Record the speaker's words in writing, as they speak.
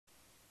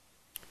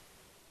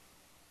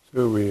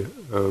So we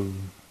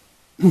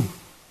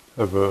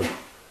have a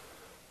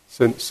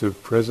sense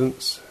of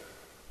presence,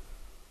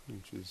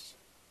 which is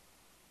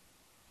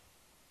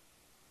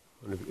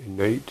kind of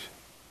innate,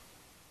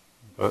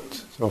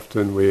 but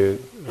often we're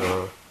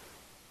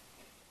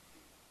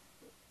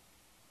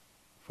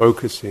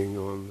focusing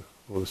on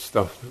all the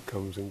stuff that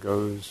comes and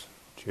goes,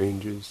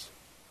 changes,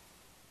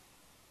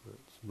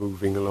 that's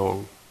moving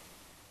along,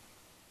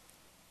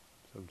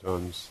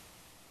 sometimes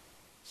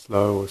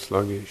slow or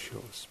sluggish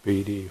or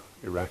speedy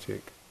or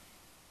erratic.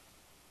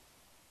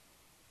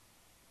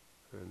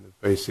 And the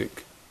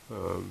basic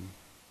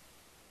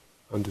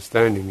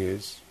understanding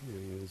is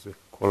there's a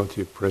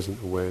quality of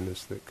present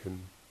awareness that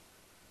can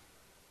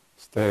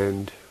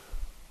stand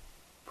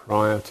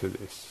prior to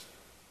this,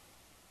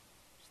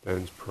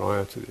 stands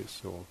prior to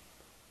this or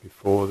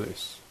before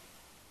this,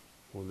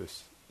 or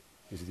this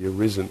is the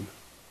arisen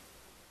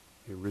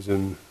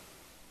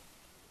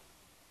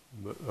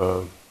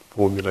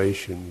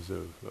formulations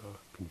of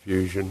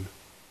confusion,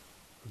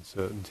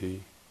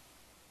 uncertainty,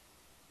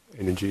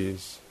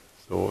 energies,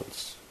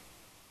 thoughts,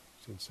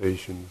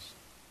 sensations,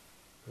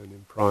 and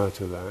then prior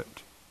to that,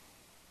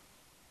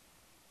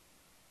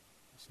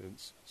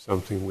 since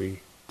something we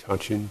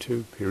touch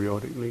into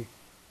periodically,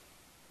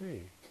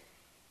 hey,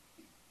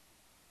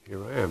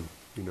 here I am,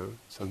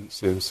 something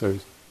seems so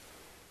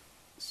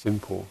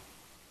simple,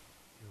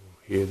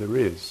 here there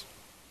is,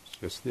 it's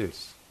just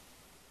this.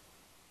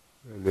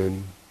 And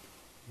then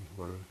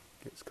one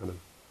gets kind of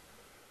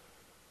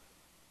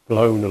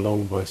blown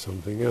along by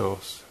something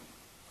else.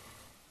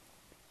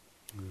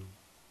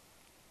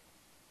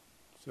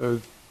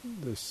 So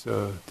this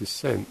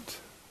descent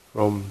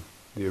from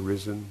the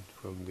arisen,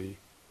 from the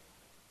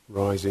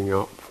rising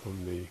up,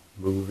 from the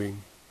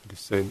moving,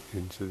 descent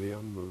into the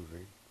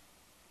unmoving,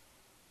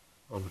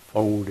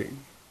 unfolding.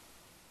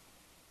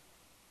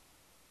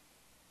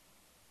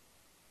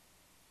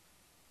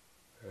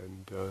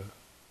 And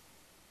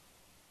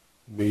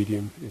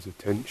medium is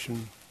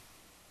attention,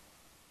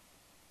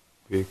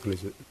 vehicle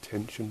is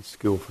attention,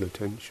 skillful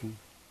attention.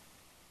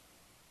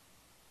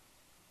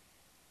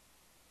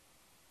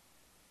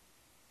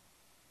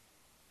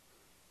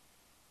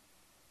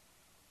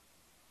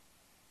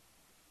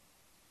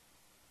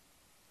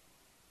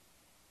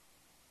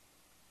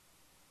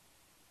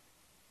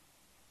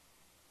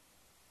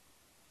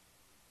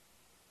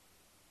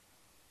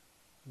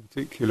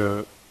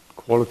 Particular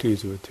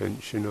qualities of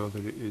attention are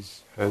that it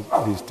is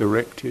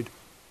directed,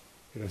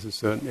 it has a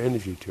certain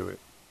energy to it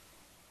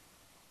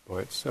by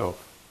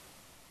itself.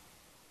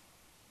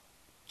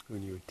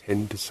 When you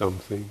attend to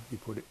something,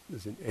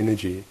 there's an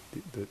energy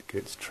that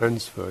gets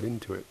transferred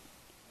into it.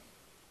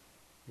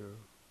 So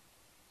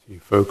you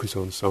focus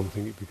on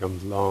something, it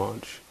becomes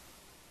large,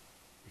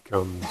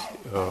 becomes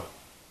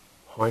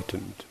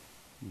heightened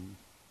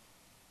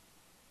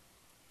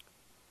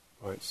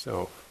by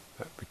itself.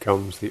 That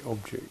becomes the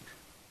object.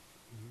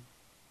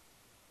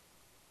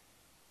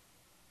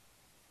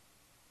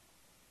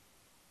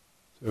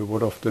 So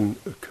what often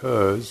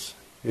occurs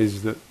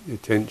is that the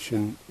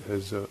attention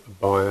has a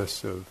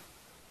bias of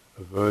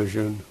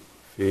aversion,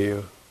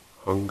 fear,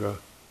 hunger,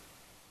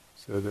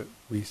 so that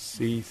we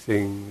see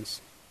things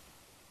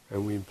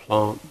and we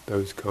implant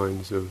those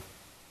kinds of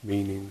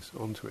meanings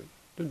onto it.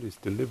 We don't do this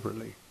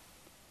deliberately.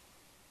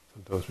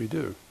 Sometimes we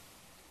do.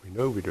 We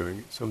know we're doing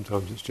it.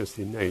 Sometimes it's just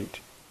innate.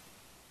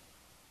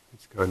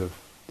 It's kind of,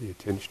 the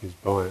attention is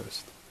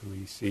biased, and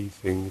we see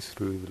things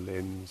through the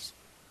lens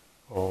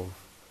of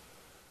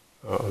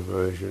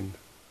aversion,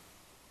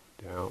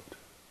 doubt.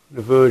 And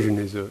aversion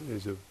is a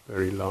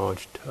very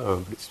large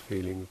term, but it's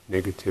feeling of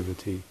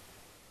negativity,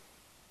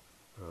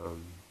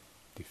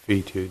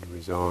 defeated,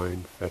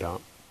 resigned, fed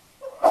up.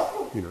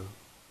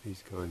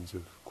 These kinds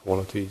of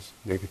qualities,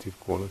 negative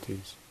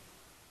qualities.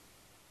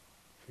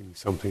 Feeling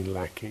something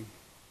lacking,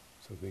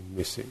 something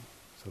missing,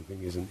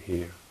 something isn't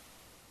here.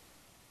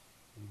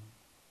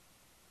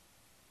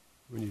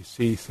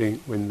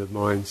 When the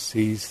mind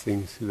sees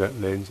things through that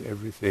lens,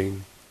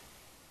 everything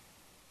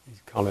is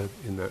coloured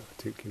in that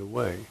particular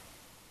way.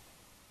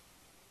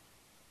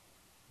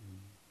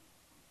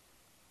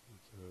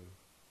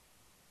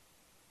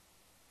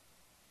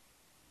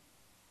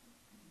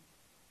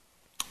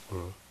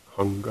 Or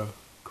hunger,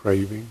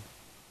 craving,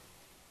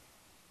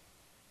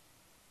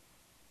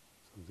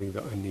 something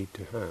that I need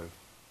to have.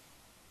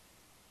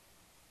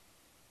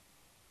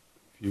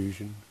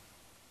 Confusion.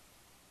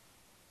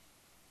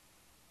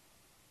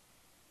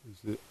 Is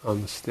the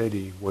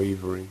unsteady,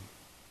 wavering.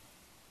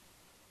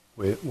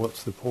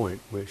 What's the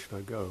point? Where should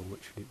I go? What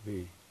should it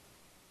be?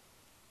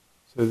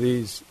 So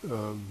these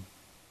have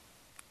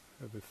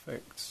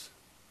effects.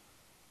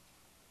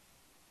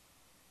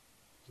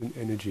 There's an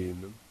energy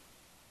in them.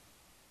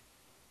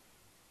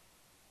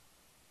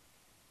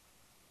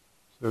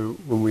 So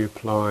when we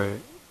apply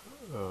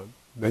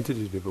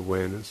meditative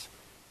awareness,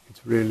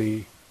 it's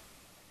really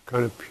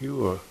kind of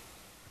pure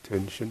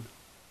attention,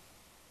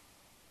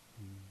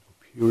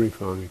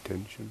 purifying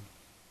attention.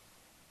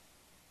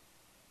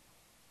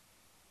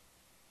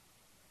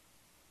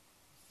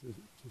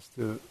 Just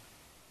to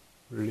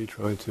really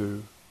try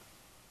to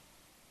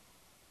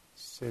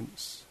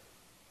sense,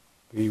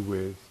 be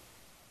with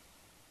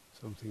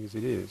something as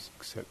it is,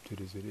 accept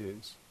it as it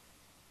is.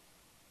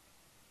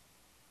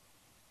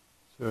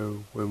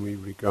 So when we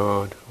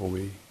regard or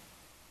we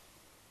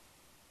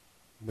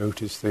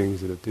notice things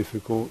that are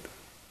difficult,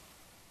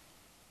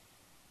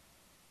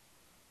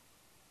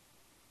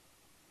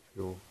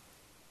 feel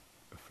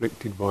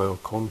afflicted by or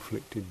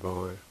conflicted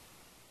by,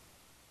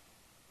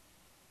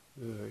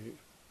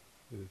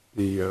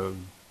 the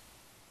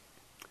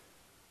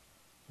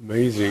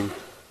amazing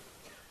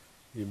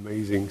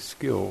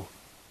skill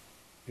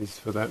is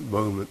for that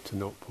moment to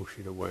not push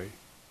it away.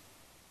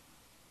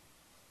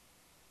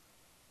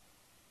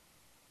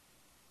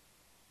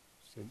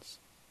 Sense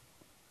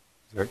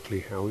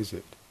exactly how is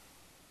it?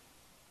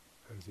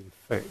 How does it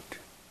affect?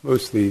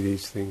 Mostly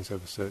these things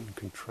have a certain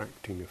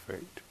contracting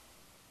effect.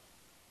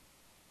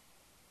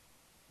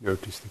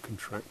 Notice the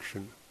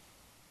contraction,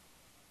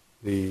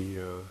 the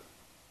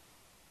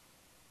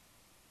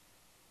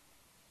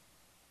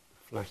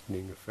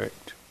flattening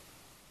effect.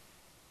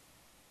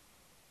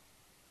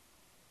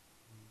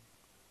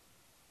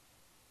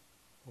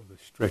 Or the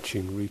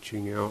stretching,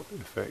 reaching out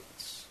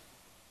effects,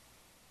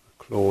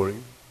 the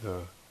clawing,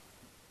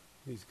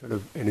 these kind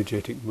of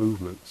energetic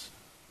movements.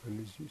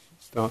 And as you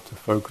start to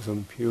focus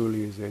on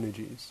purely as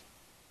energies,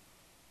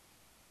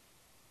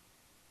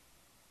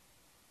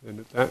 then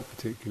at that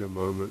particular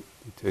moment,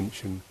 the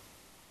attention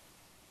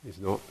is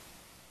not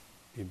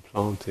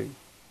implanting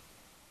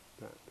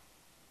that.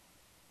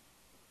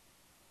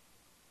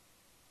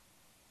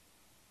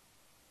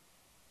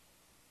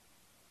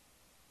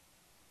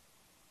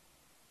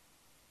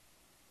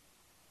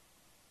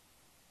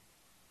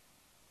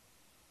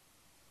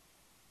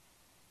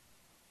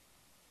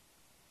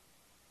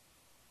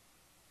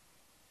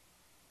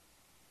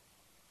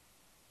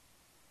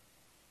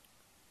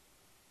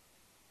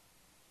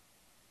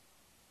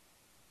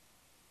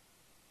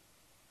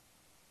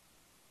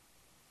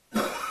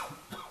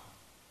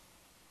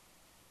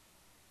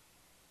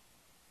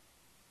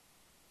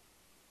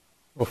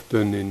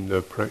 Often in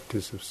the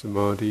practice of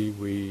samadhi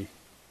we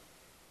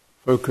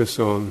focus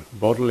on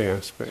bodily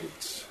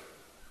aspects,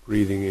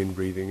 breathing in,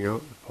 breathing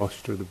out, the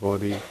posture of the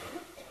body.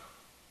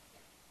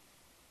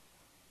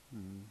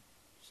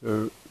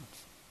 So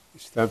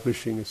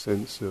establishing a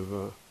sense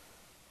of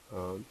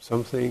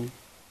something,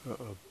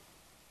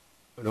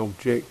 an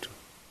object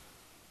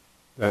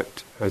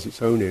that has its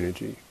own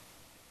energy.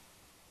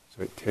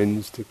 So it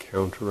tends to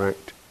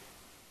counteract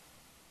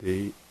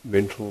the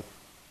mental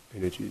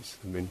energies,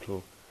 the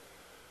mental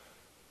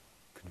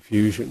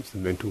confusions, the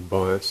mental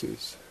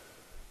biases.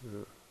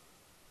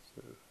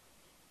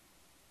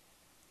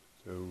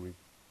 So we're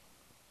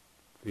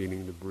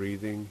feeling the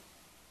breathing.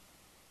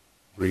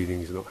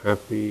 Breathing is not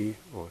happy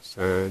or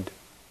sad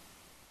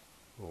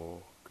or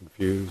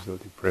confused or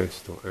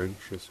depressed or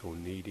anxious or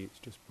needy. It's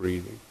just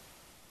breathing.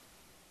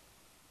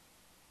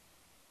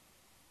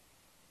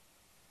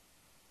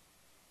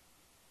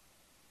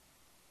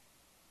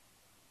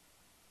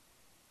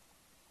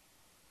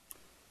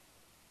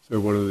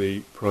 So one of the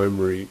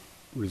primary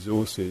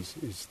resources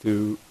is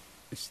to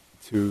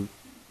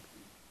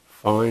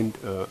find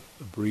a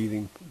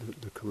breathing,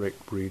 the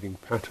correct breathing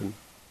pattern,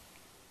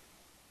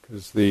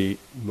 because the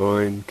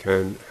mind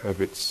can have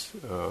its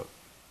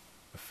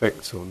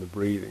effects on the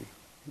breathing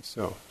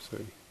itself, so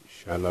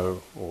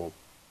shallow or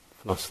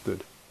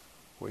flustered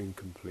or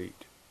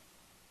incomplete.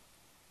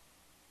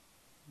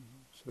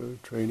 So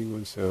training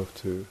oneself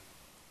to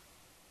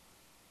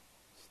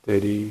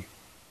steady,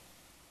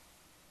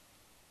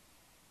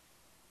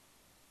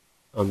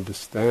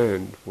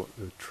 understand what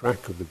the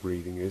track of the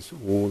breathing is,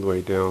 all the way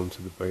down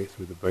to the base,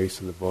 through the base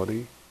of the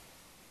body,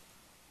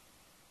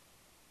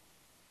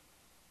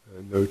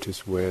 and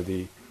notice where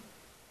the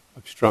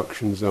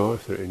obstructions are,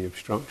 if there are any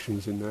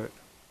obstructions in that,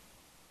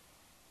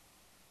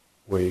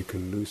 where you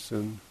can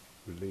loosen,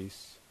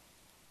 release,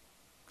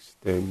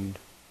 extend,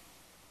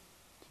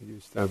 till you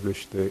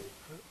establish the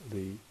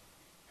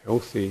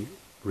healthy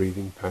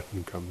breathing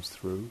pattern comes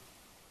through.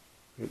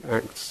 It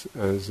acts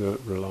as a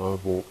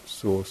reliable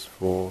source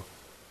for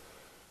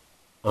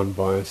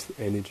unbiased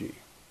energy.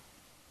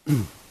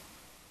 And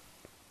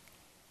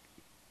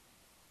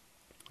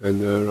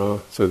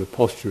so the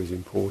posture is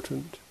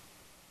important,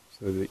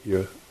 so that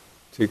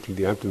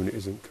particularly the abdomen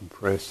isn't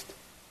compressed,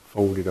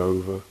 folded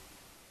over,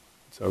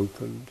 it's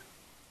opened.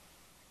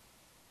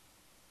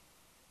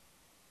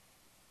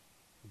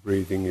 The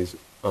breathing is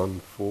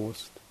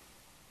unforced.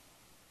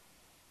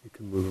 You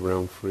can move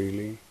around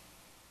freely.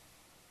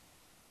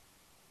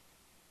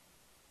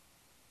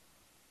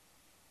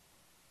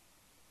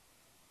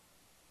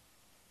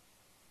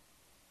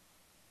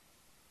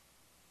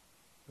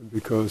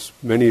 Because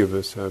many of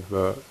us have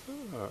a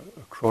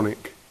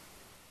chronic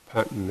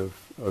pattern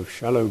of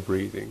shallow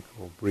breathing,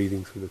 or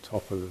breathing through the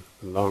top of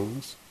the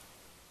lungs,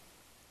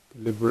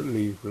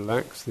 deliberately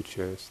relax the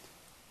chest,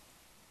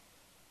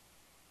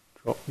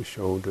 drop the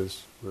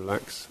shoulders,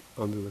 relax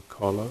under the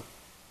collar,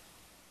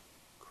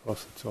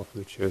 across the top of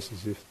the chest,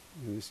 as if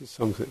this is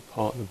something,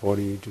 part of the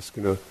body you're just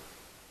going to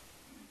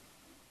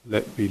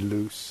let be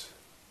loose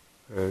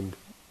and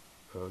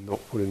not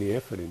put any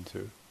effort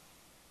into,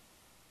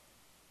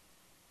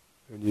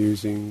 and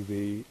using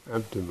the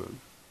abdomen.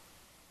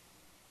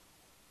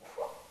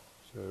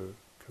 So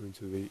coming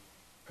to the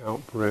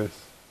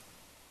out-breath,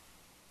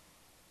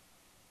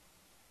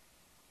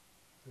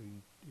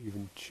 and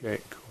even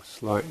check or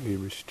slightly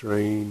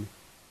restrain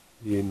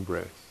the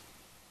in-breath,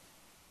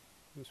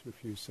 just for a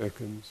few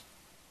seconds,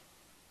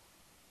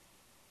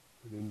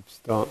 and then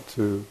start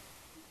to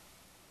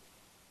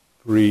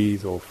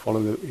breathe or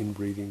follow the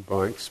in-breathing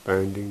by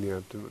expanding the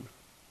abdomen,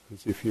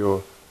 as if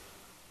you're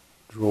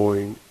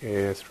drawing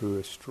air through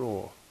a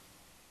straw.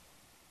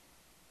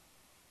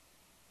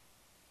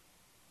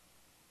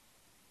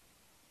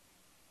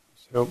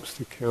 This helps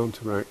to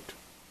counteract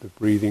the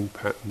breathing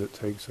pattern that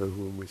takes over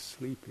when we're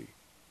sleepy.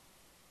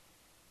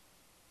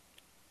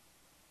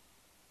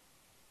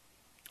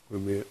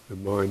 When the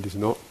mind is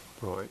not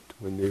bright,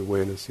 when the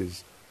awareness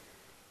is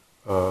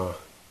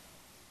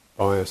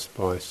biased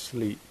by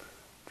sleep,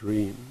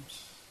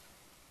 dreams,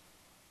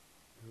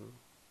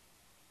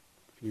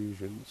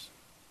 confusions.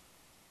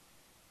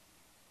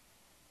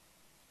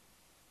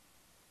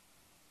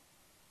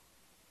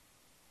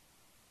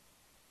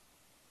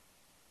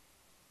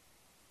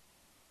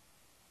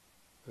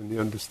 And the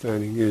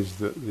understanding is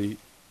that the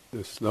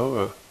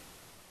slower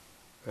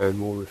and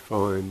more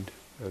refined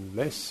and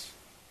less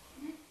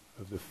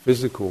of the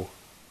physical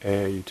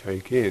air you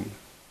take in,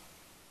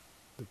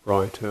 the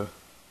brighter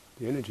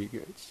the energy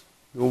gets.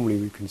 Normally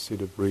we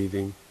consider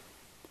breathing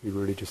to be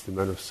really just a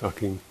matter of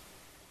sucking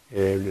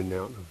air in and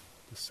out of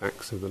the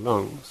sacs of the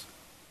lungs.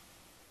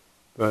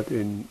 But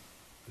in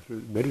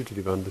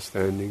meditative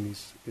understanding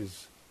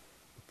is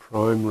the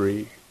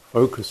primary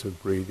focus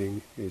of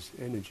breathing is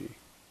energy,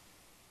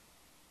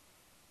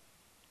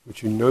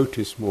 which you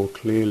notice more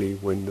clearly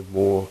when the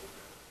more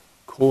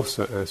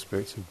coarser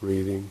aspects of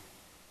breathing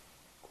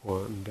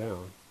quieten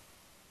down.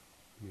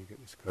 And you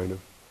get this kind of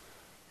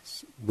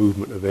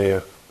movement of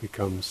air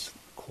becomes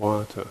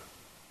quieter,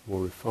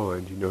 more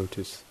refined. You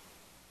notice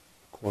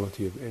the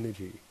quality of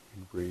energy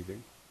in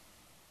breathing.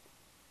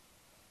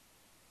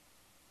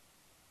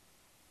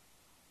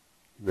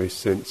 You may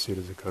sense it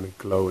as a kind of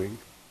glowing,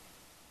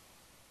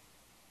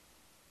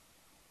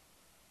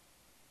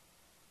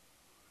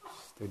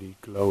 steady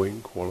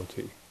glowing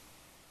quality,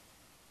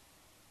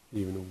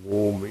 even a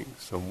warming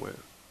somewhere,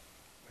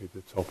 maybe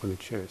the top of the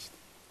chest,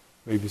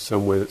 maybe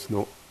somewhere that's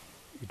not,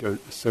 you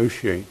don't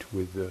associate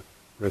with the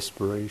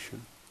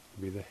respiration,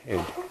 maybe the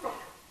head.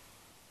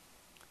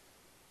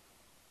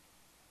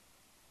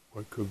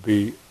 Or it could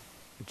be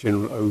a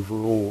general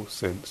overall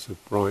sense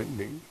of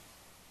brightening.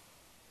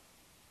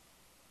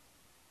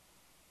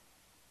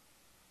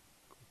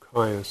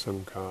 Kaya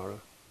Sankara,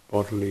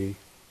 bodily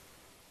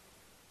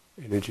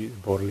energy, the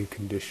bodily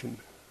conditioner.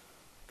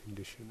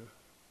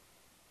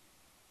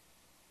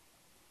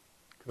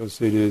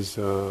 Because it is,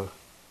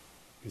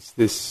 it's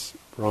this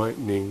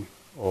brightening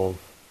of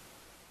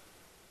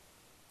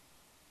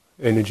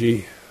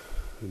energy,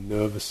 the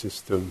nervous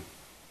system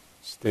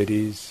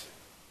steadies,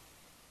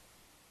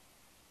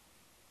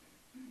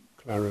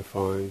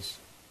 clarifies,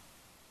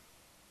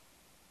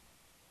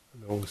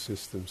 and the whole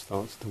system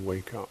starts to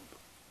wake up,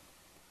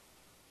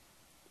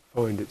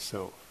 find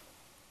itself,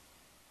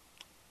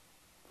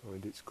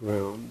 find its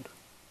ground.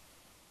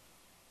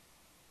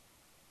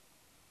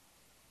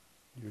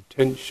 Your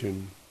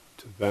attention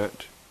to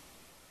that,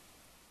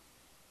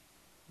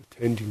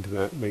 attending to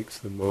that makes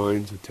the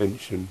mind's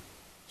attention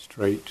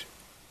straight,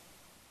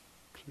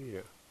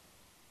 clear.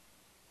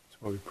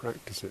 That's why we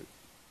practice it.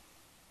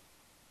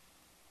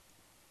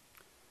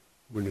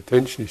 When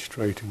attention is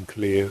straight and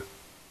clear,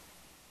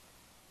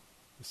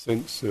 the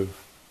sense of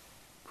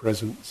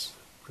presence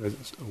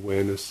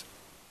awareness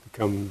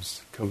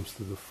comes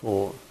to the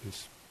fore,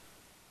 this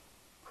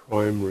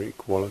primary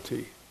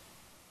quality,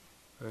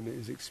 and it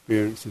is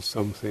experienced as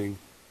something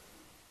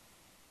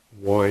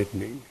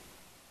widening,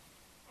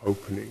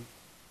 opening,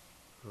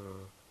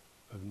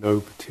 of no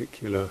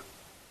particular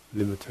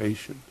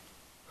limitation,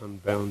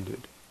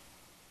 unbounded,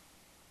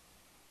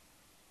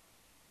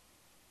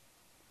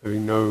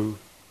 having no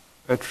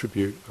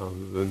attribute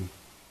other than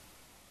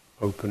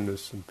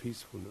openness and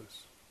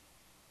peacefulness.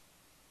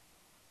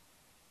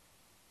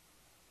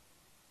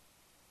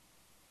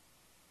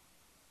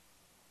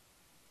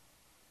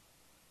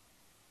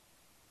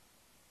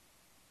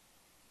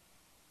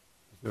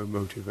 There's no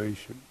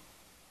motivation.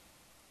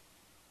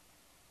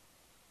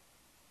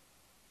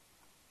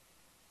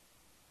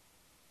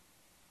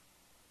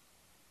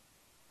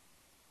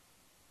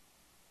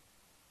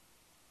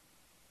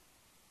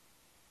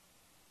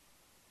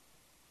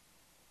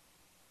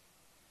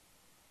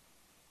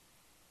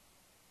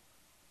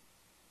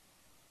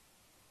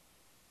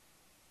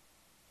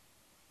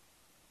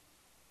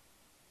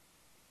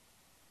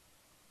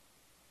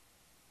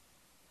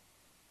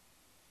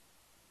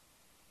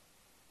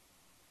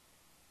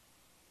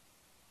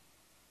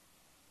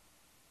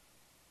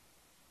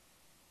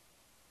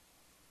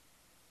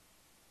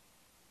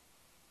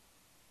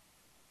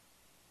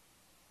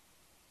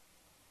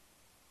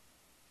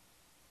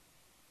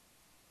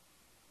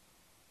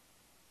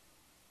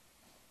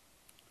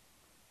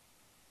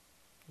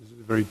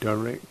 a very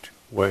direct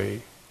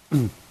way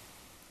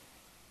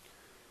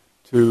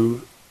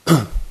to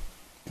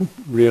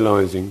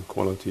realizing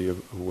quality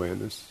of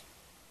awareness.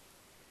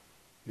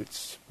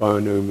 It's by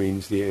no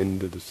means the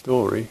end of the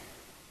story,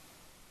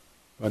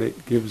 but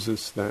it gives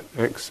us that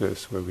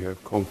access where we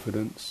have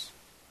confidence,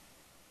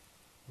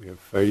 we have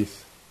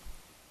faith,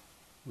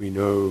 we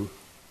know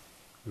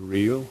the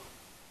real.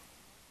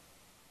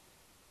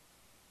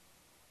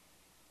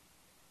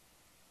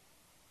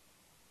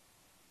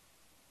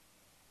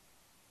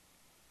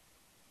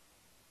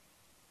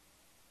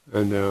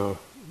 And our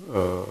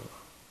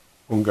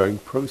ongoing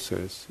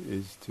process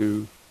is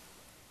to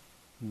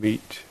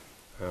meet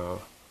our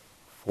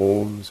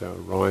forms, our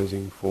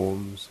rising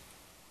forms,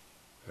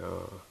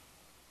 our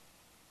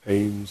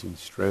aims and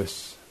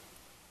stress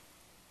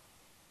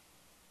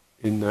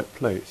in that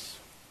place.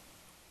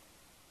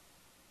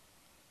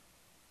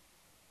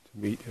 To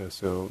meet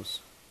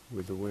ourselves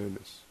with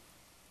awareness,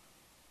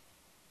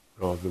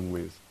 rather than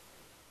with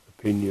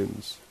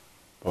opinions,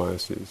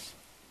 biases,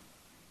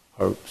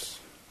 hopes,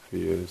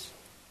 fears,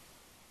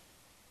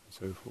 and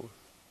so forth.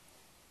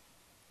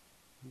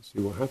 Let's see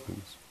what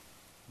happens.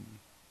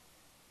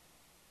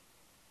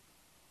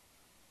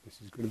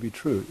 This is going to be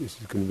true. This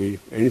is going to be,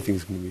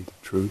 anything's going to be the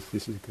truth.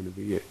 This is going to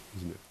be it,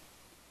 isn't it?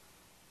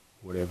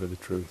 Whatever the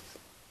truth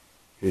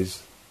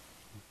is,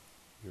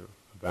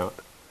 about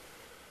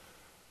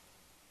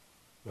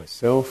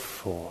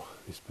myself or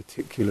this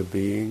particular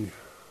being,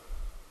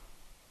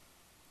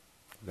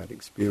 that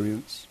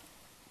experience,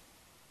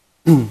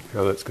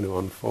 how that's going to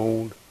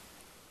unfold,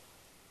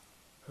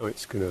 how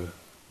it's going to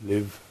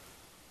live,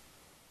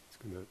 it's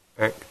going to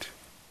act.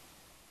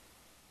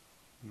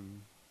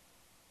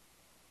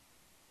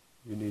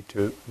 You need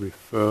to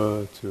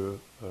refer to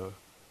a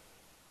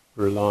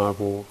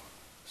reliable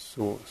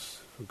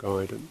source for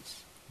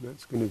guidance. And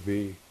that's going to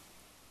be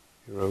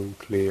your own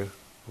clear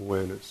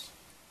awareness.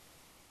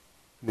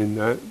 And in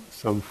that,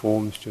 some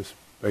forms just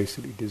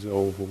basically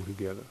dissolve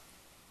altogether.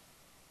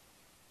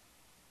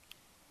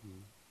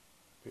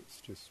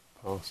 It's just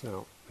pass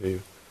out.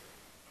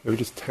 They're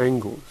just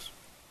tangles.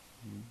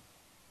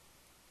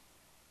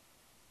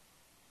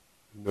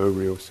 No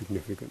real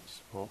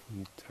significance apart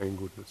from the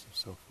tangledness of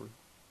suffering.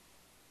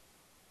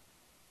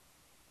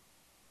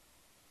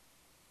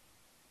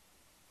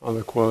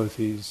 Other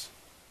qualities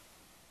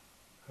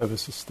have a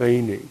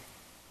sustaining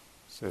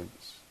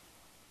sense.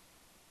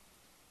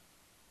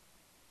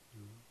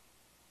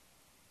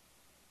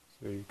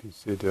 So you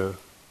consider,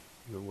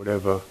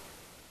 whatever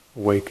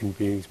awakened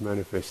beings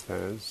manifest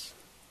as,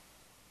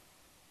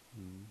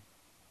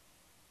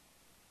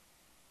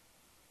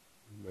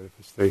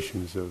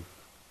 manifestations of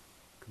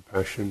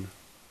compassion,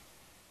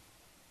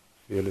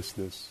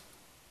 fearlessness,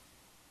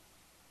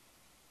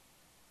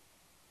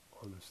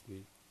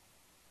 honesty.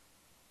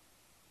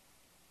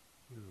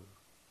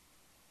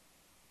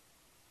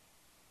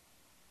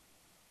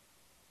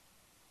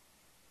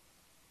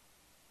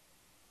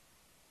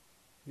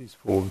 These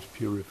forms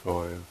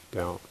purify of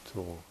doubt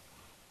or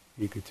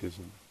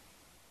egotism.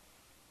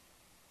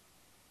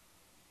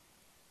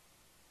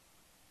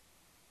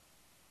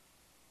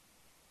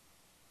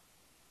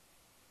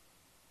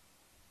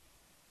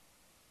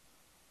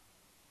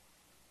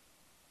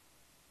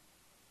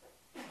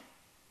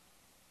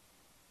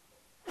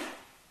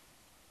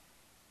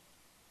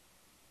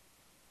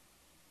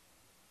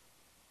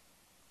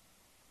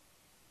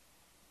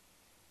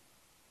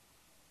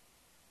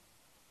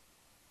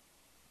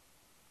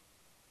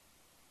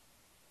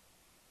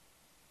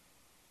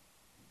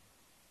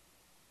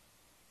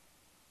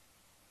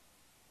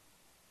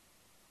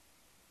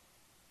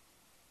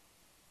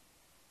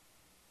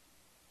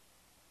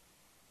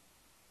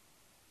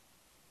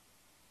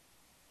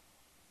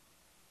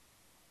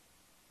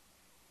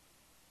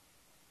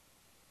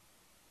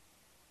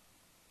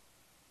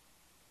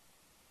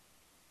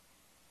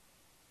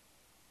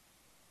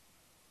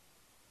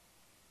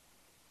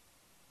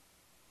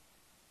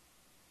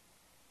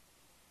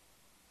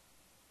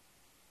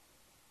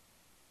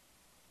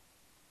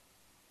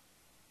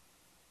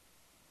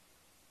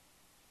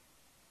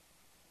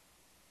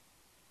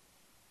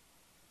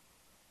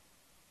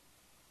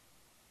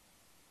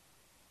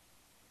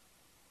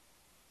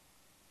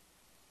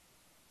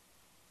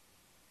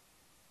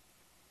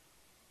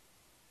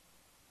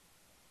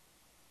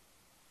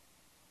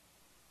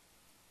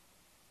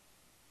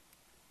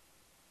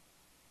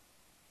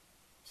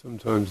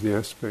 Sometimes the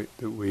aspect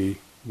that we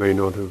may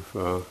not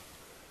have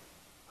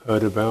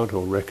heard about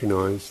or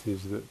recognized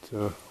is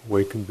that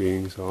awakened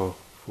beings are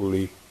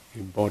fully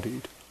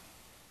embodied.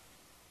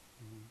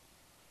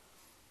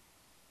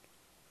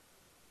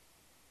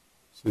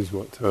 This is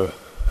what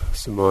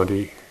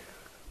samadhi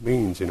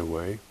means in a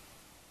way.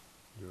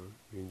 It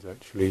means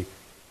actually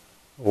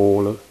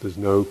there's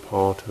no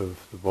part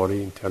of the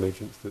body,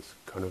 intelligence, that's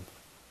kind of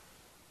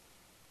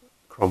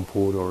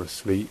crumpled or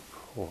asleep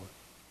or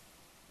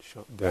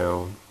shut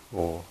down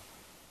or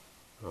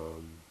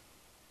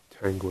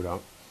tangled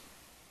up.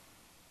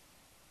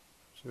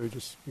 So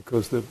just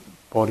because the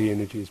body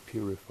energy is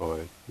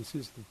purified, this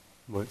is,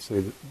 you might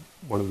say, that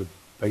one of the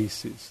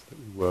basis that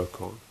we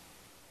work on.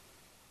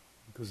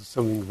 Because there's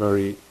something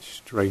very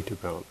straight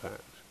about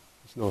that.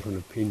 It's not an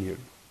opinion,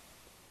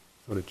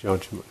 it's not a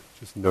judgment, it's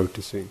just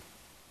noticing,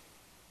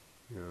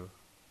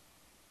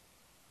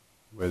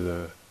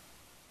 whether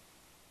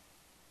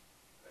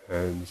the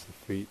hands, the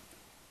feet,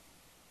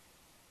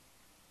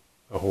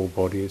 the whole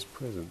body is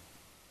present.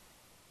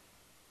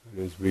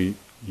 And as we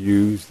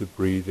use the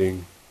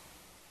breathing,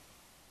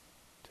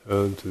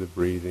 turn to the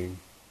breathing,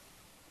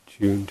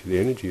 tune to the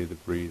energy of the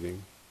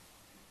breathing,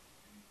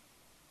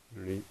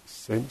 really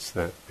sense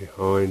that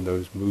behind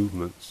those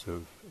movements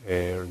of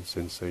air and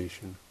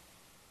sensation,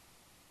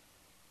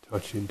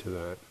 touch into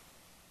that.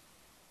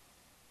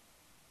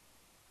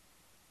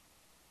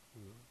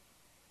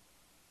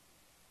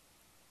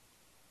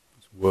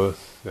 It's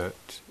worth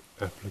that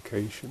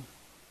application.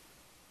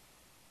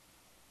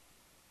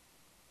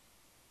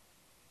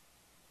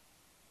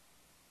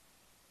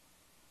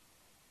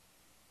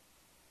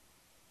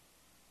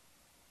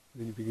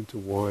 Then you begin to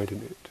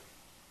widen it.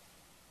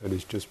 That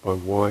is just by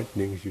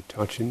widening as you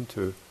touch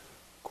into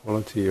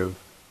quality of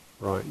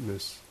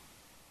brightness,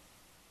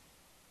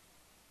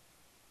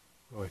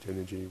 bright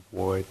energy,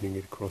 widening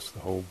it across the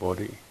whole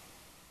body.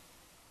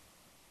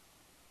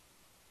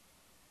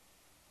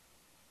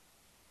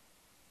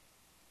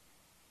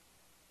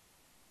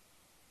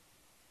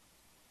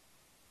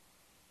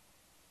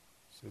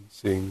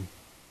 Sensing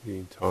the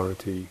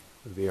entirety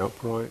of the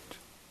upright,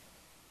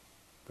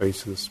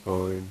 base of the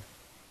spine,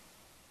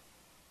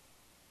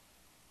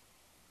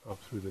 up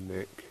through the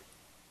neck,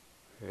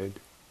 head,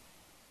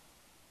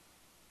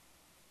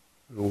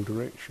 in all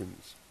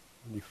directions.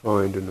 When you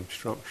find an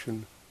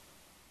obstruction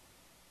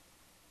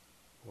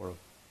or a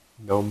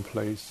numb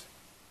place,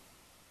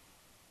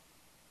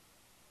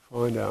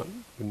 find out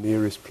the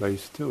nearest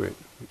place to it,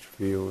 which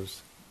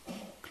feels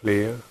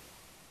clear,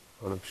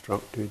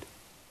 unobstructed,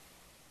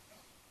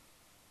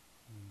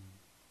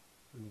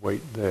 and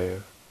wait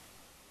there.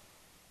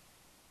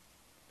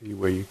 Be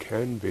where you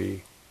can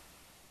be.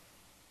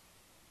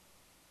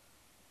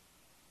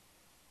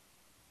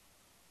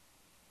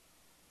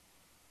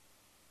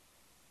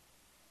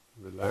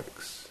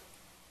 Relax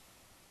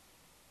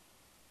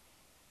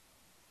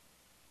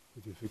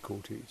the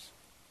difficulties.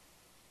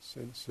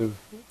 Sense of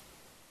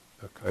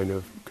a kind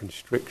of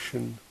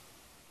constriction,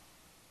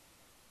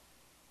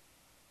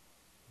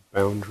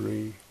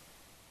 boundary,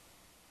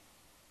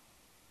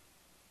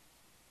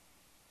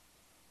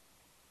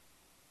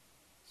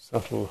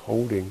 subtle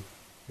holding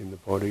in the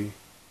body,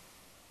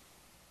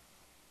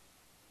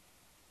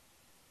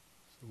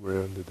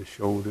 somewhere under the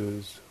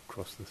shoulders,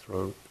 across the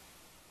throat,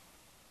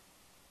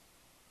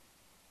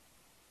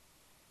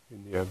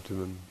 in the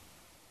abdomen,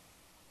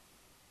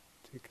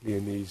 particularly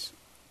in these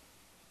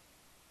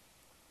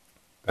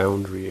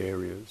boundary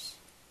areas,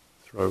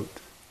 throat,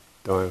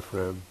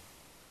 diaphragm,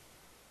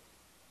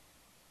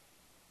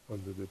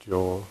 under the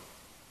jaw.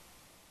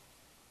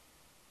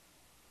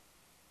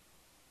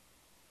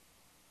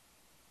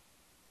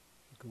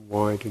 You can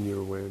widen your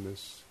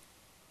awareness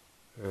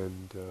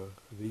and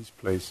these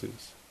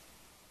places.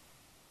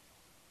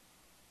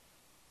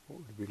 What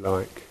would it be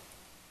like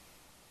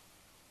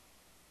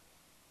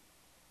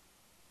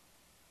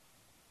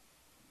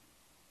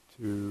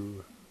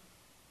to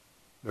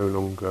no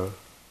longer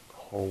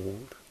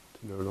hold,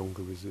 to no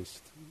longer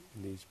resist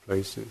in these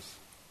places?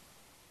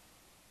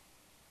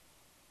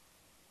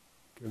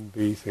 It can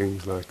be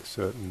things like a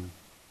certain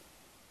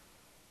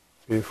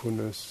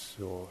fearfulness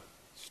or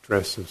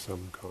stress of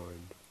some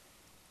kind.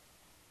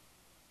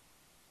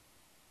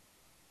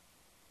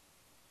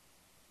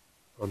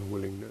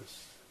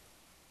 Unwillingness,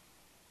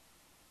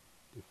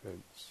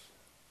 defense.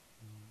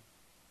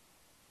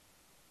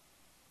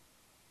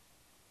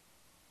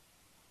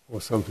 Or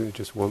something that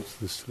just wants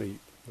to sleep,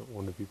 not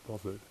want to be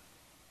bothered.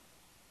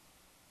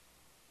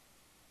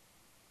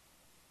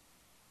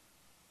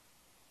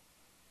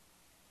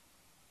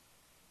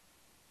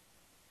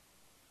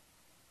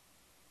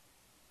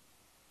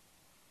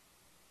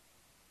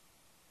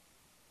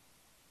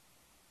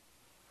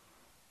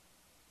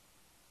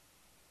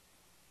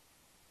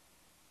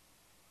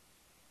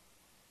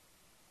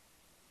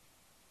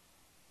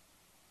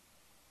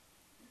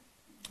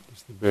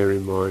 Just to bear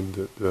in mind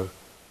that the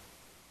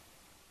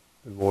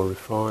more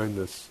refined,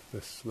 the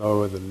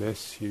slower, the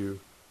less you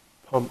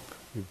pump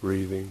your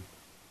breathing,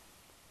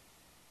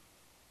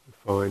 the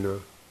finer,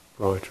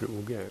 brighter it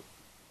will get.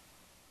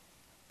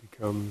 It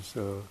becomes,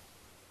 you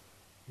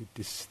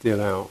distill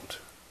out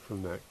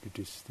from that, you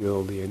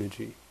distill the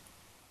energy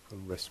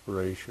from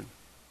respiration.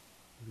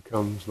 It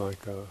becomes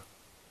like a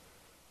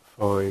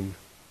fine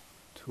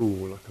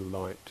tool, like a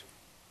light,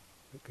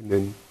 that can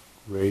then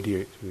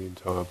radiate through the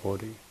entire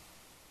body,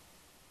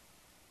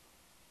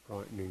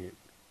 brightening it,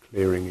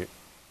 clearing it.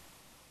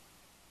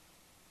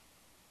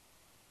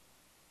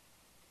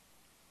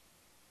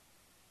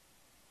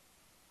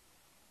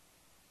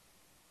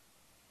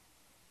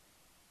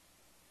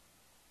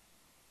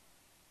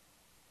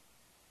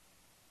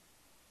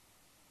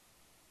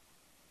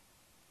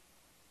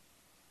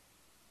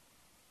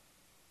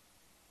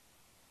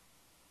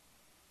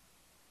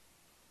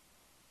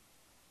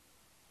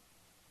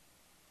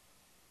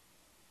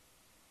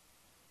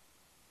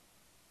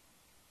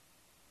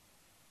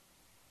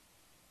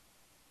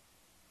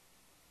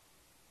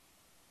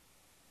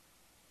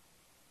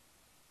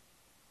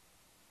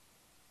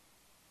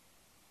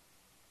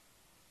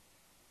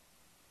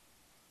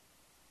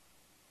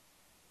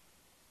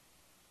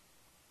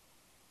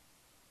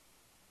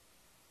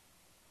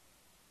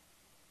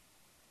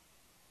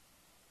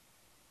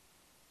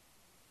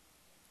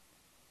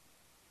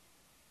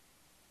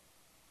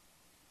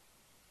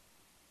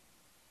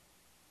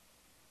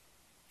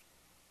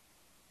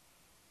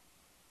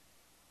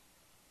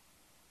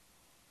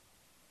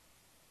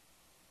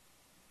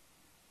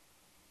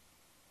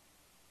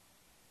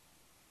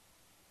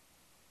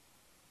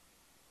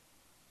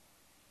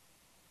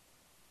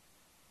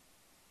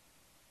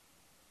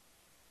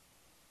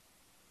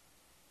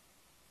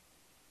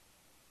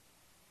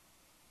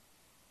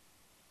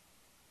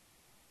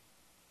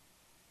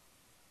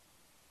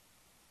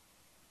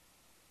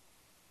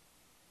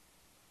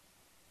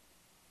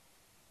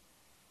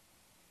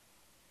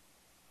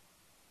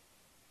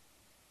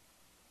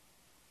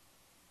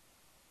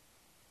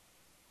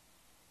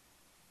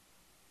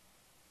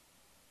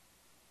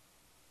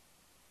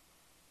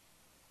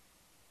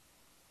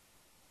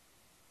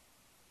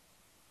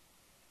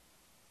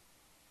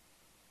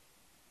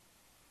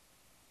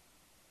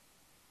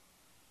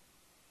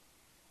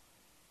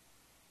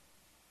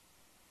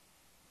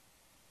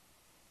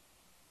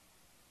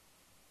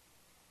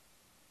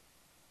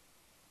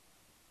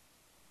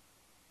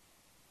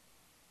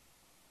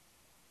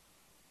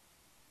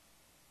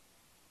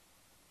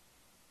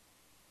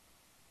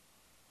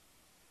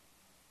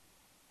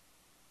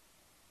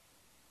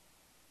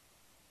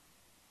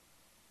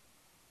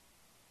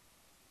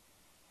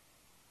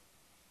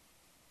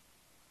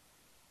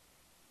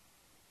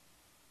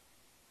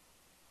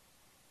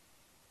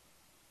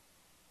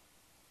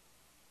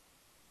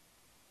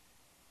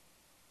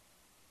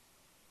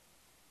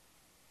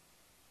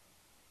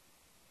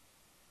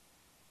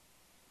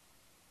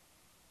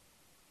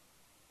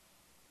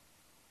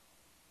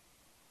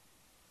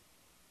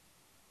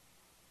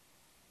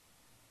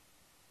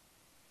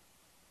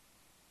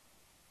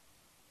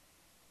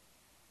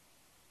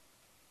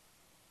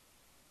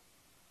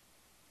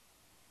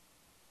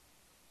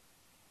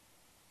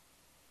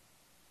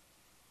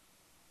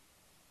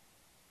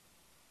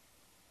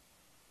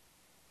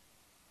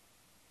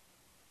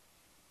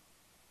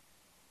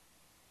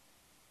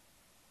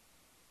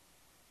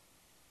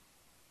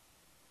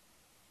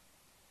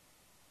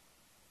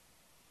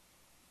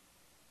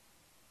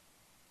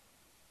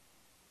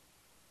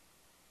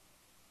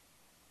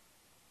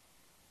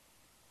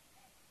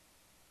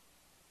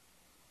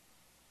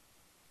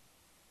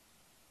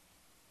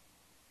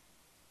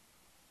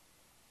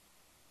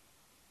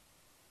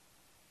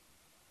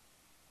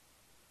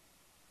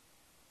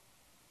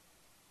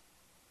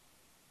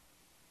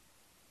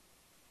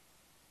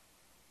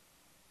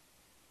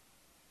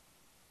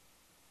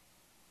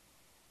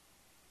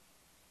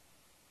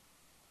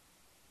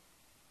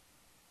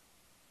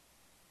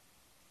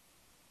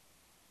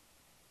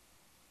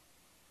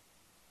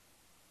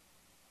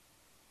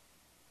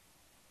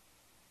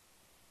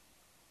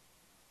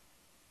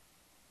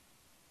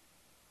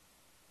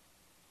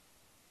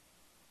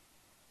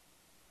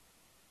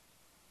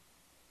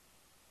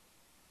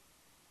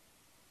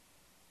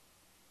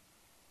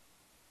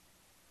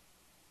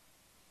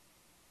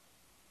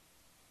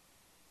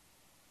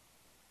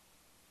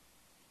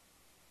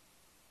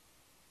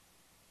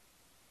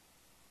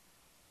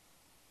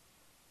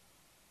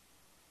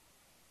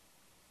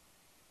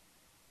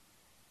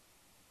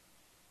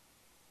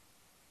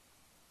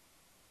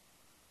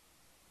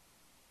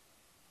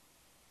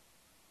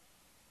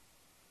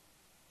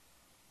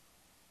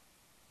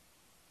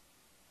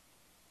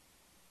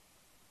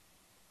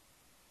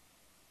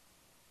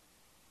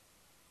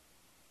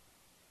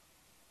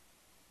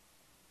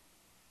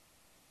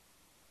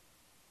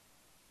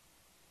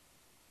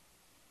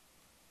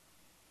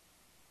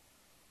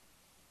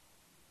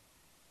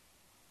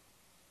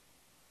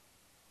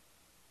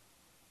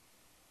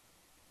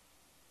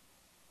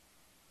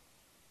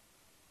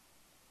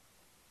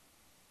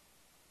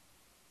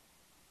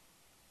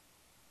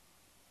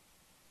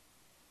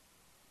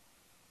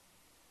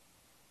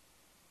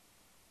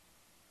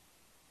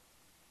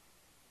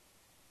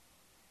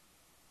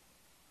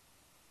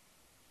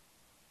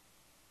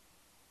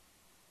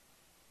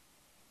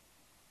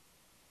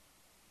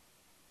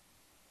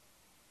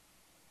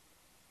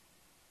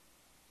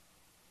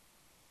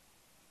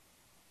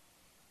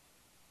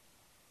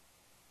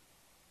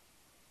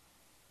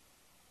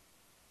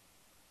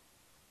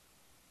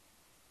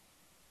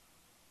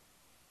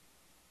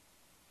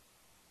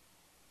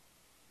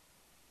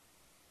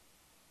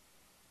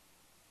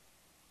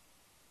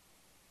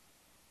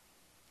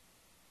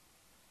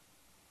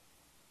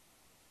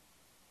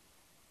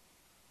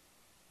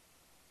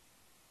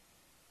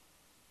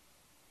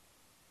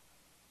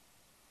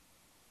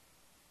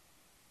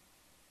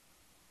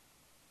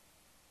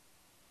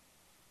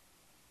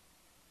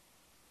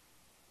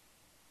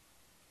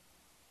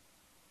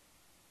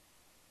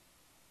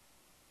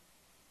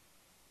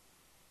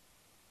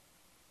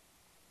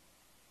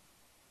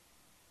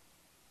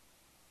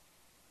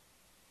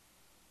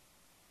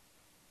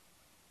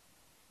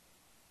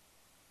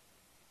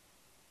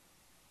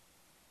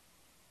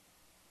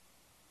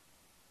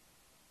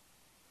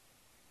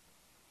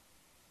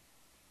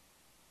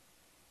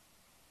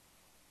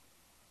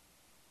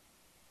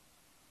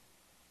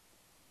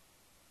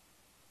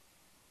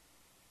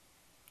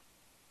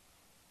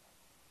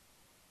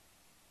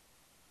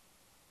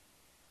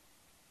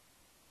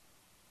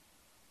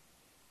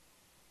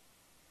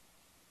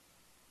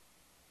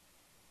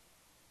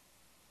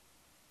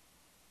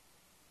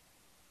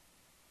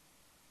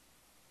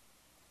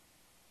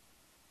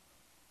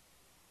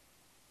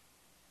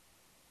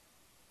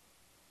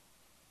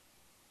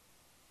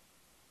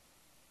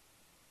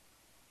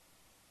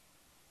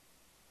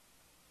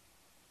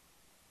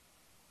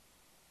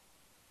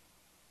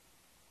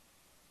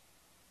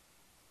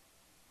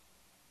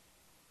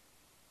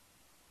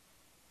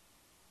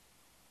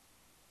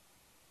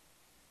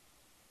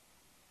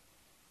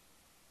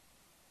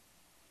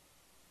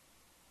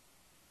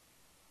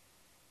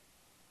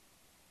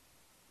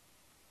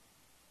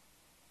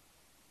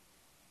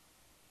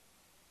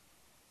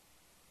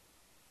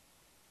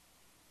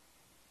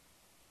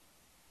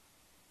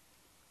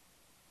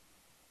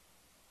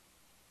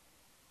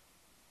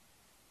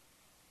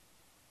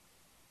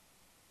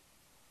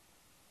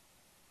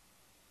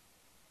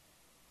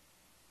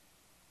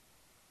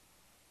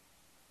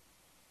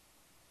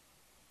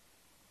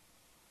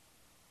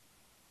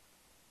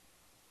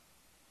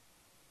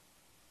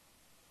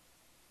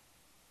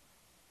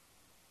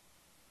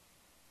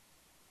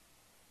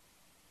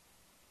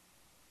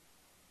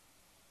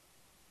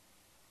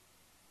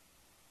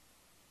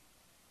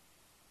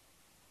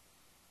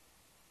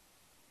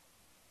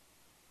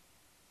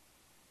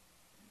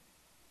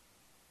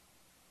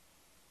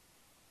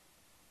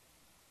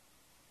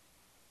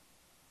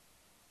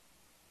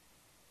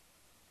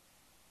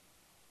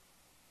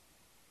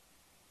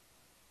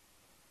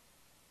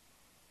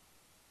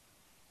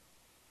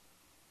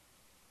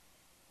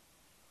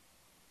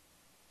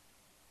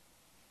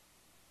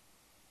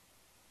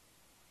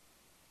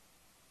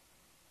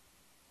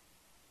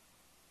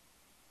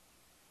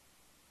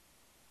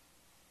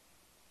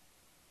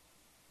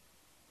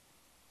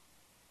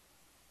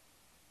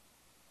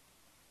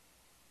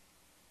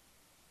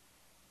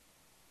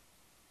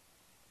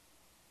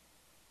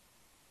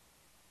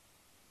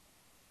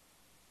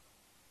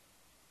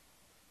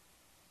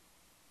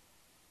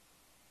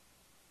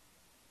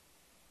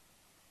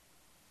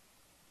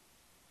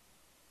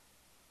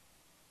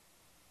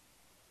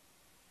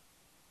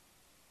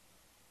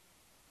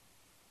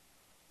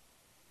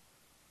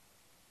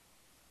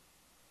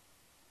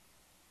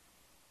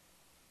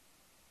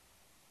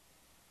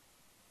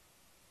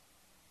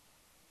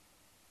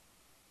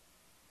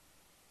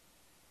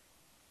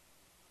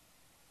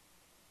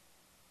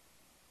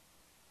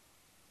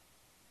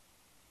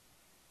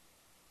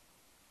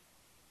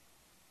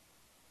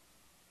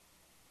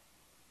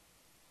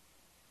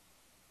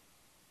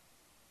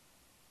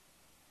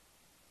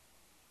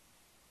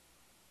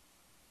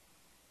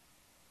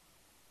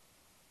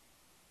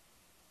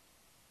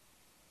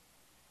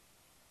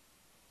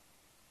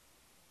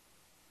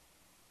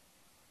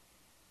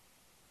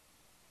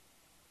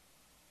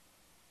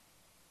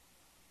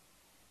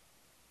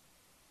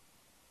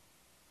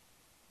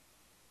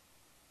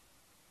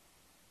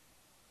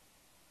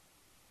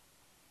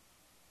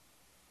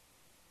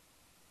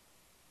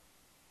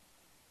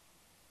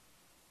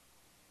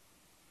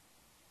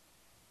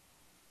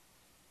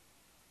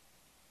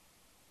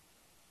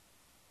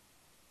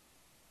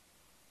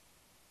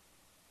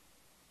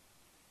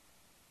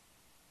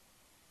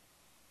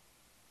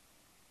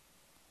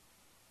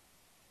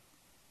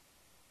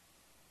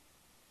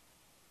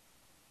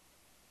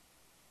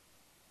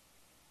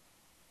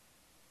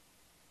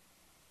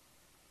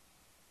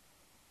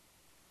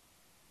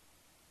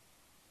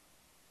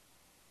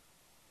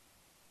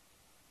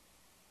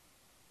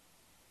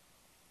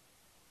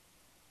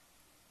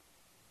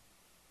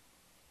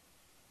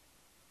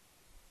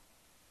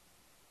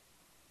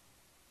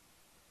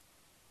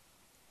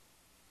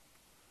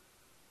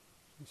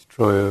 Let's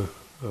try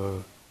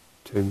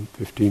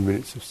 10-15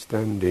 minutes of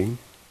standing.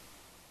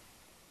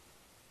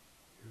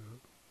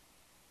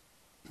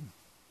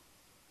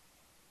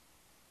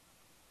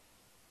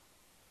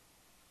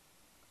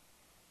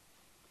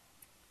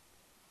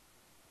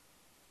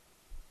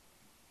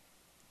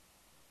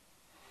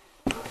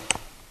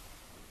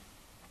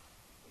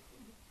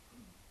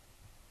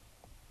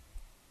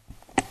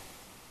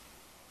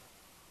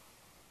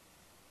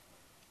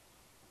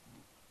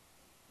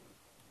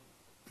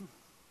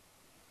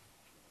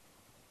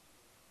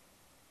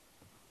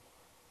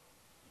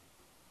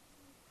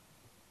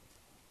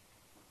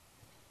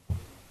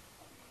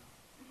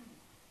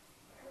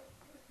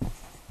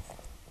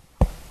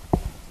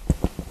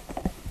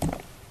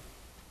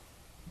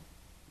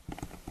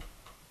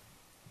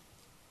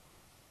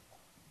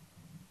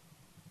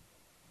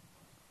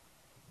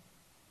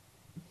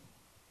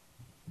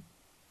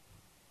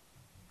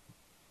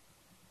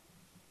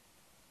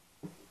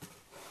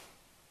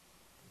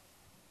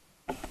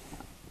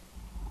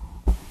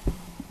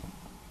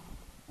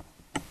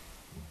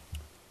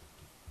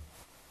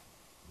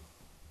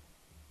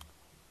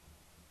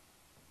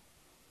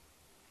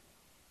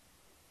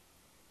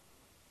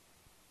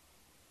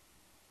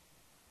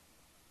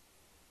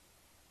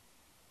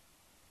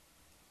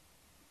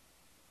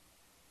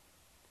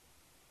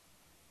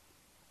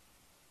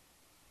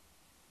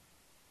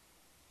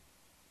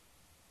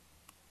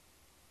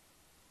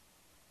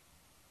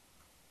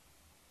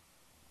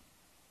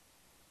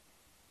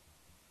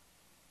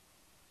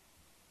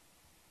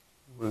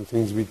 One of the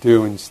things we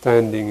do in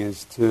standing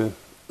is to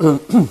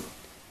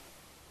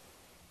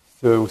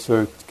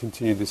also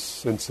continue this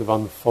sense of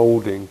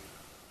unfolding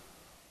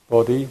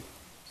body.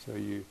 So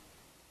you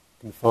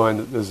can find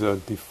that there's a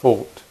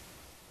default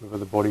where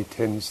the body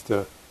tends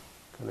to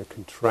kind of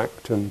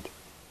contract and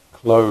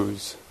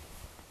close.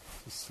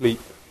 It's a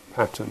sleep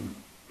pattern,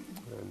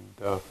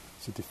 and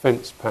it's a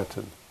defense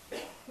pattern,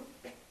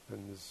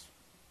 and there's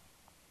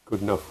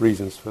good enough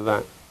reasons for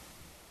that.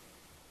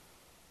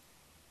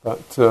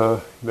 But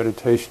in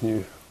meditation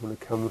you want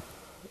to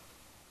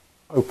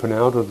open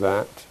out of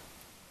that,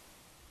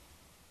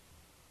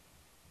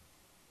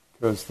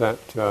 because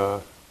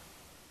that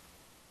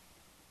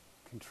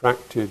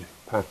contracted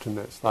pattern,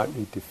 that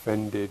slightly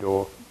defended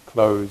or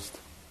closed,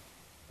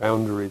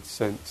 boundaried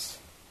sense,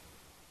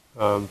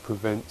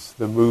 prevents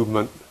the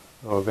movement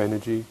of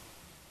energy,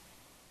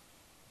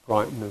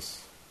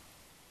 brightness,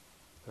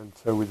 and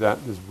so with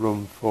that there's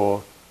room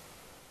for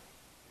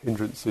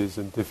hindrances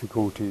and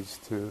difficulties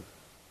to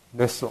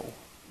nestle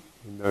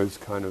in those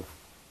kind of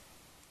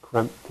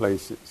cramped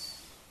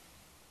places.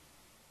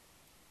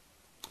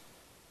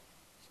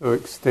 So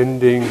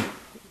extending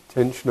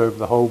tension over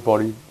the whole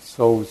body,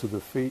 soles of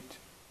the feet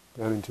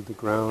down into the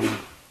ground.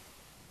 Just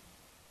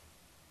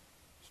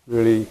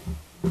really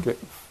get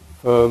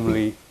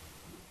firmly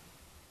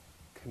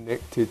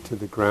connected to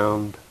the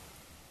ground.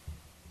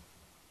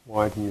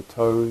 Widen your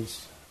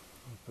toes,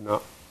 open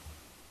up.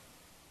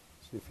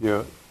 So if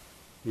you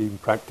even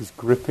practice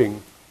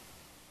gripping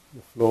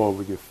the floor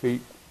with your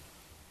feet,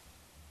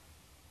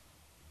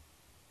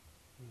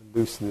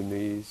 loosen the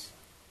knees,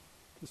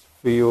 just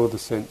feel the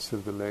sense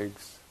of the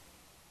legs.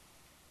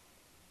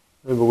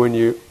 Remember,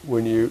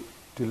 when you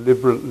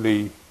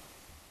deliberately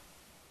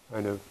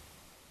kind of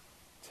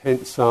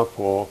tense up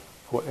or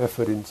put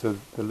effort into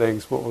the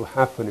legs, what will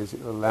happen is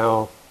it will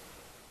allow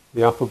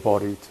the upper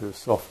body to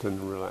soften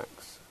and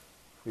relax.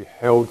 If we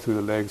held through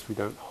the legs, we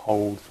don't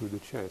hold through the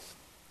chest.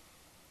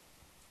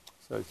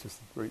 So it's just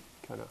a very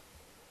kind of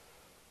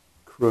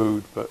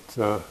crude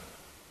but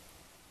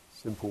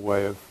simple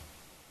way of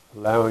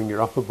allowing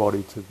your upper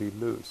body to be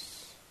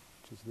loose,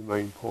 which is the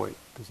main point.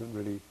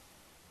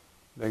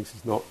 Legs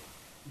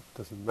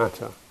doesn't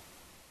matter.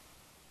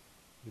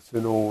 It's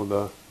in all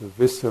the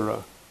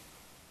viscera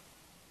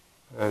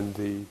and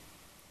the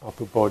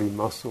upper body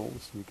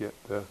muscles you get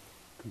the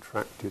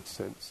contracted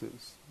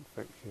senses. It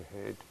affects your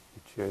head,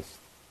 your chest,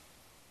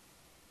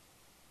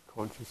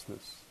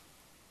 consciousness,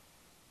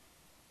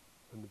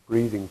 and the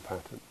breathing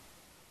pattern.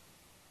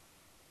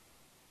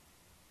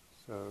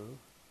 So,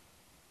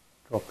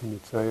 dropping the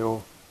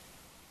tail,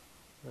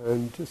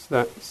 and just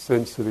that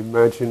sense of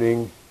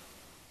imagining,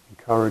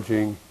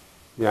 encouraging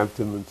the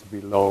abdomen to be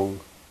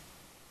long,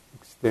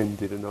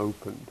 extended and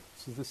opened.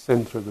 This is the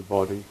centre of the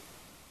body.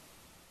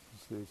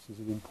 This is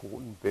an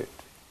important bit.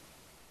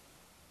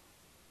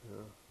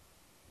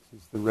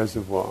 This is the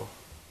reservoir.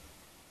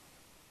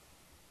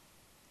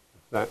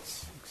 If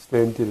that's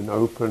extended and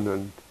open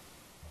and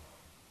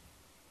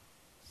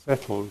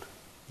settled,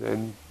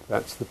 then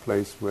that's the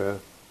place where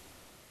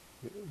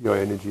your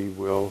energy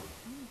will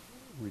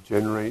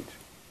regenerate,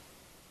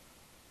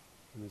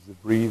 and as the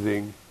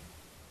breathing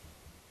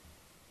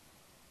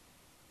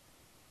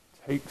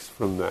takes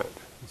from that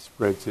and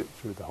spreads it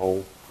through the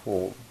whole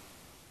form.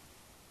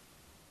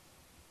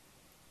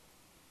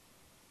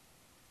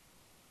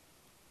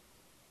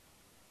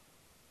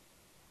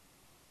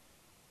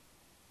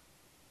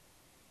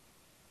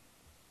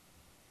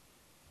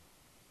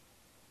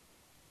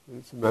 And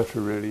it's a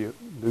matter really of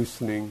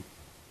loosening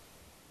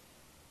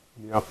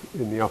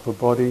in the upper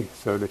body,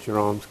 so let your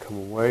arms come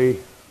away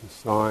from the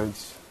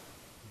sides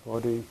of the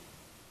body,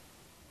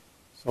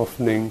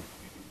 softening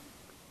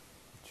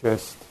the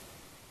chest,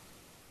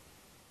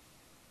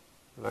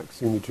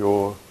 relaxing the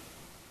jaw,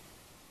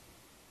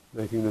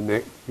 letting the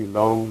neck be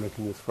long,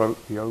 letting the throat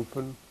be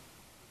open.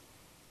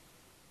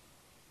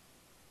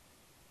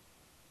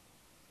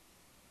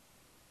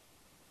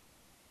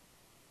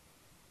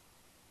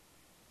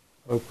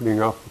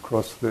 Opening up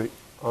across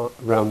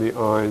around the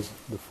eyes,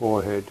 the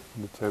forehead,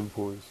 and the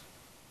temples.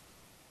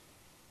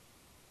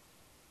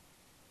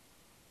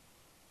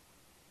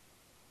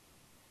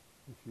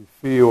 If you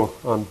feel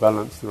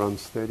unbalanced or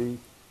unsteady,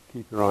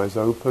 keep your eyes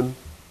open,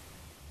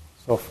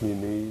 soften your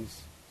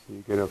knees so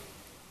you get a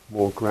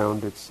more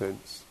grounded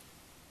sense.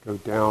 Go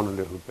down a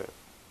little bit.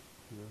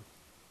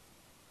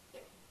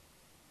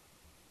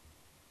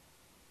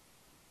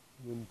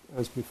 And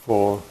as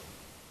before,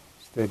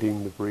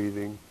 steadying the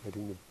breathing,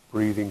 letting the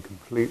breathing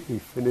completely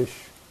finish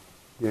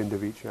the end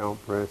of each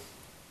out-breath.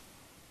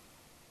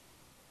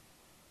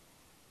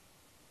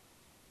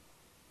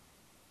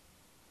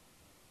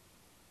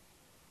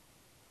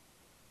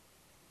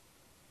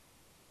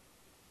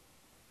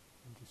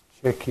 And just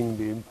checking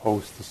the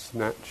impulse to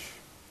snatch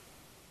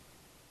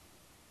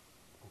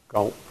or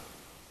gulp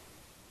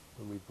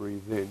when we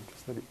breathe in.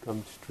 Just let it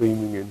come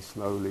streaming in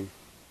slowly.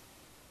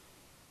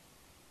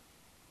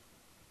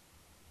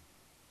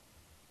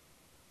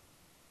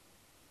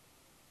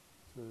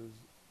 So there's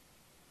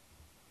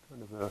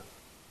kind of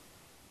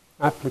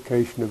a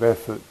application of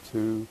effort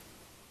to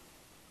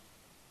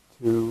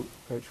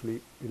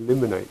actually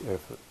eliminate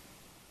effort.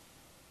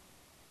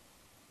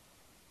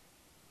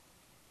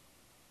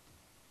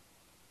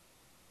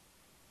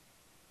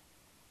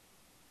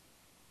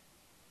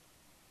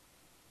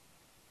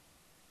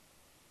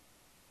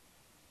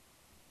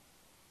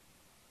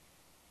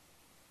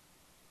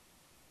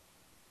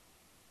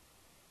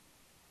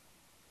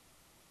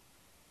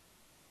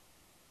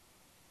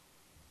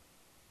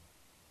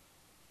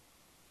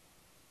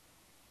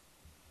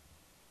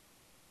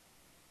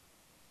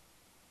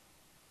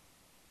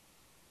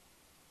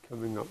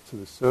 Coming up to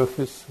the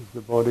surface of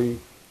the body,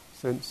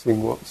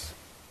 sensing what's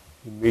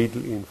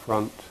immediately in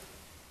front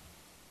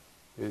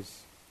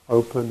is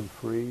open and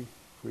free,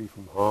 free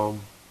from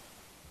harm,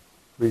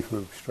 free from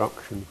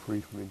obstruction, free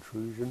from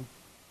intrusion,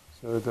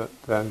 so that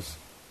there's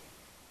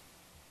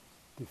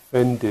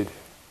defended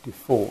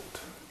default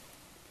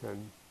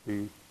can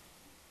be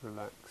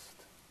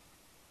relaxed.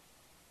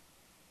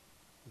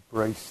 The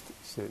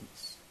braced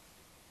sense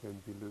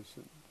can be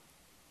loosened.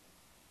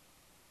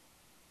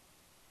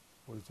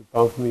 What is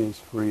above me is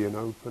free and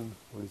open.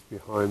 What is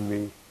behind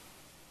me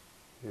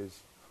is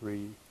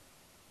free,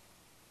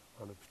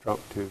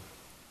 unobstructive,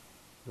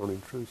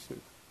 non-intrusive.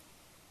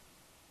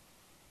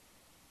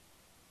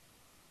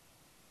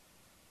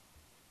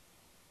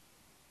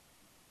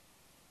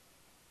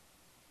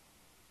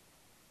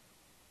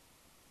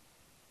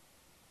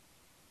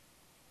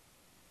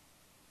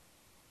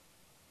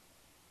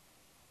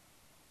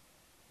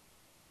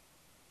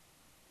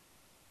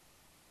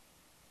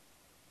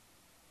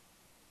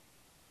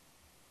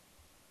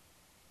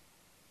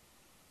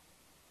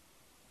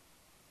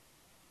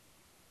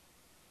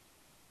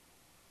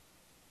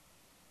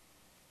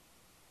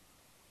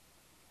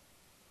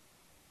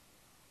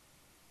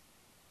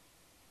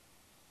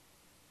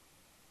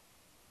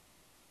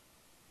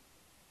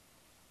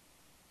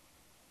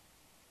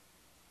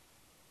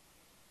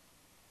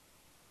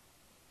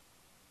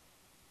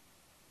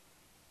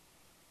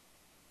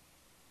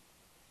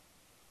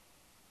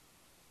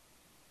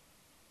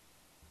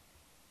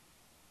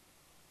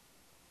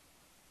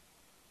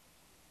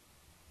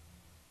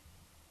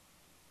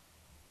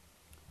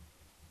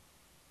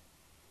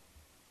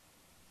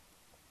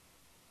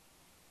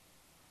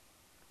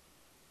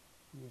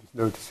 Just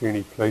noticing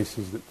any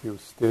places that feel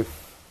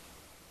stiff.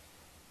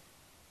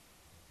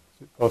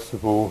 Is it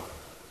possible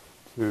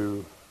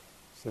to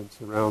sense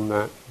around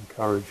that,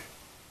 encourage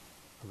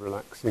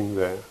relaxing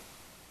there?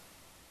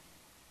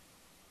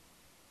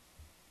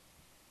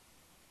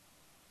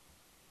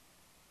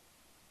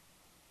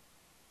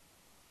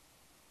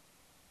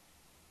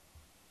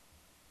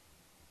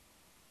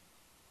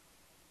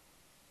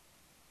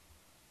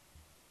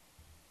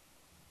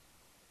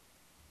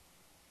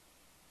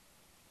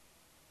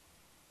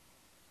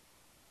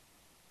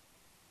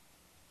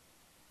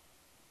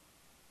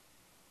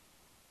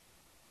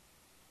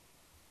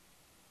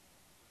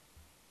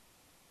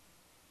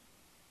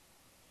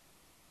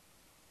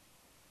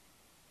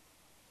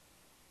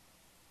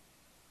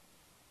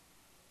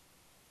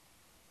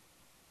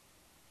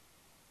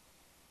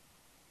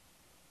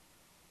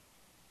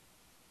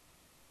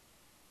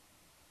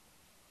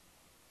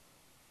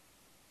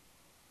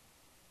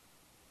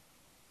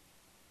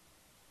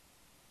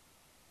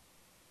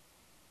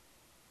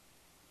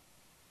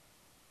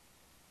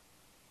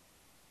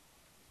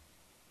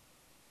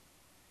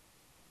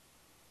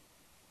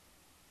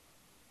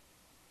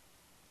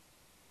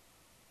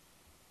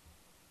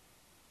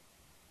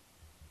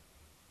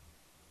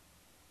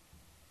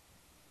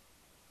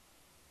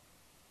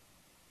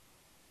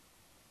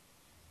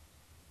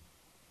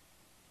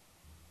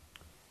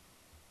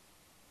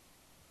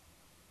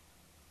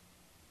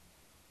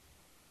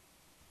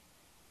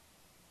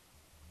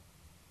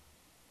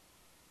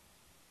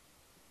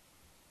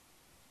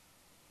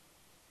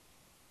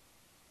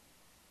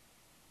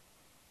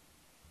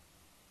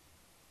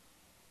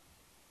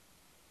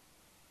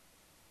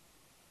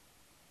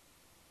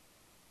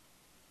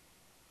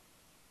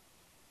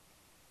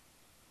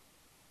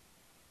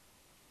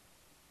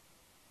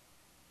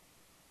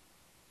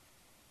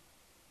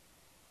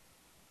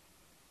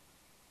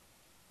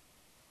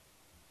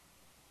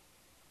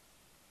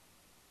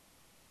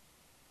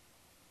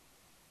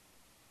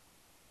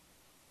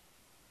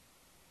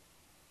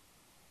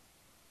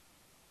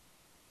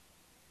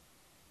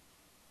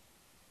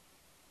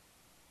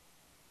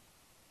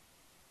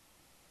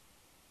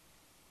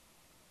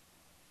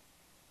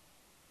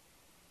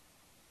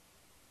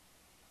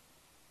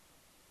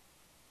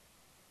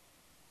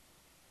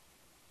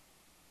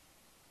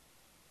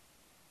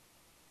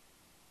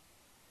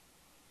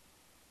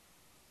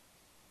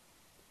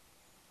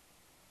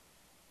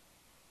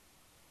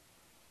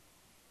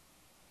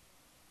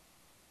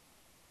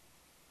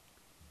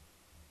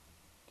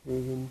 So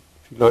then,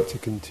 if you'd like to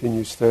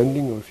continue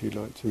standing, or if you'd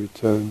like to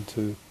return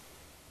to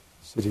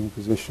sitting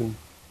position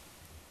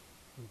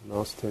for the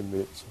last 10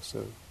 minutes or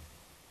so.